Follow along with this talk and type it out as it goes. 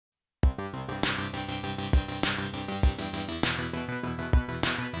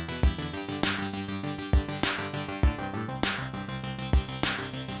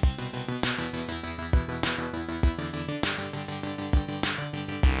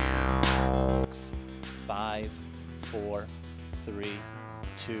5, 4, 3,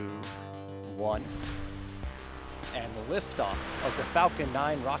 2, 1. And liftoff of the Falcon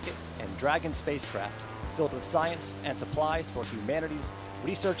 9 rocket and Dragon spacecraft, filled with science and supplies for humanity's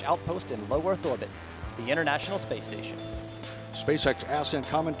research outpost in low Earth orbit, the International Space Station. SpaceX ascent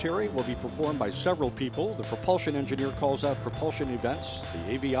commentary will be performed by several people. The propulsion engineer calls out propulsion events.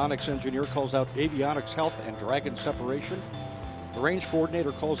 The avionics engineer calls out avionics health and Dragon separation. The range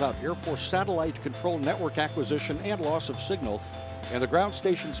coordinator calls out Air Force satellite control network acquisition and loss of signal. And the ground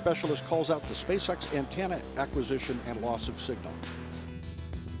station specialist calls out the SpaceX antenna acquisition and loss of signal.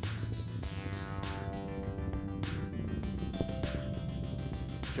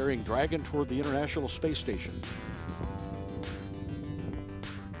 Carrying Dragon toward the International Space Station.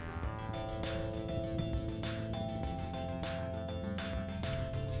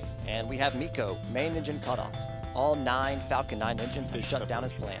 And we have MECO, main engine cutoff. All 9 Falcon 9 engines have shut down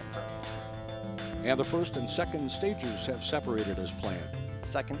as planned. And the first and second stages have separated as planned.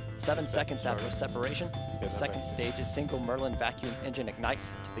 7 seconds after separation, the second stage's single Merlin vacuum engine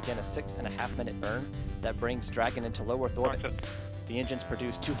ignites to begin a 6.5-minute burn that brings Dragon into low Earth orbit. The engines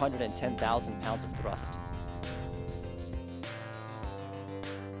produce 210,000 pounds of thrust.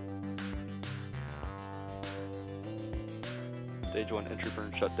 Stage 1 entry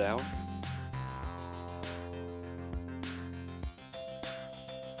burn shut down.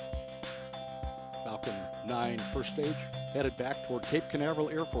 Falcon 9 first stage headed back toward Cape Canaveral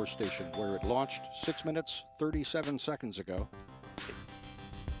Air Force Station, where it launched 6 minutes, 37 seconds ago.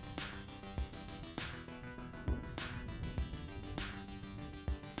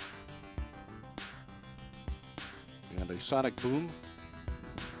 And a sonic boom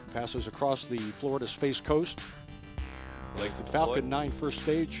passes across the Florida Space Coast. As the Falcon 9 first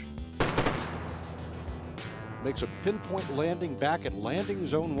stage makes a pinpoint landing back at landing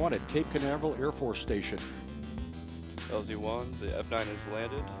zone 1 at Cape Canaveral Air Force Station. LZ1, the F9 has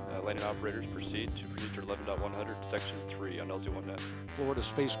landed. Landing operators proceed to procedure 11.100, section 3 on LZ1 net. Florida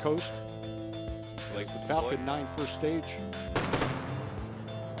Space Coast. As the Falcon 9 first stage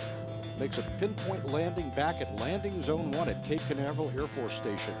makes a pinpoint landing back at landing zone 1 at Cape Canaveral Air Force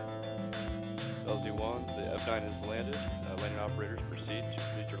Station. LZ1, the F9 has landed. Landing operators proceed to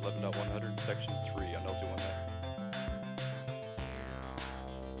procedure 11.100, section 3 on LZ1 net.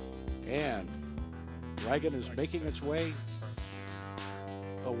 And Dragon is making its way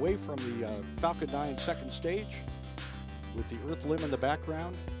away from the Falcon 9 second stage with the Earth limb in the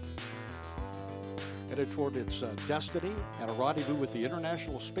background, headed toward its destiny and a rendezvous with the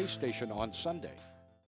International Space Station on Sunday.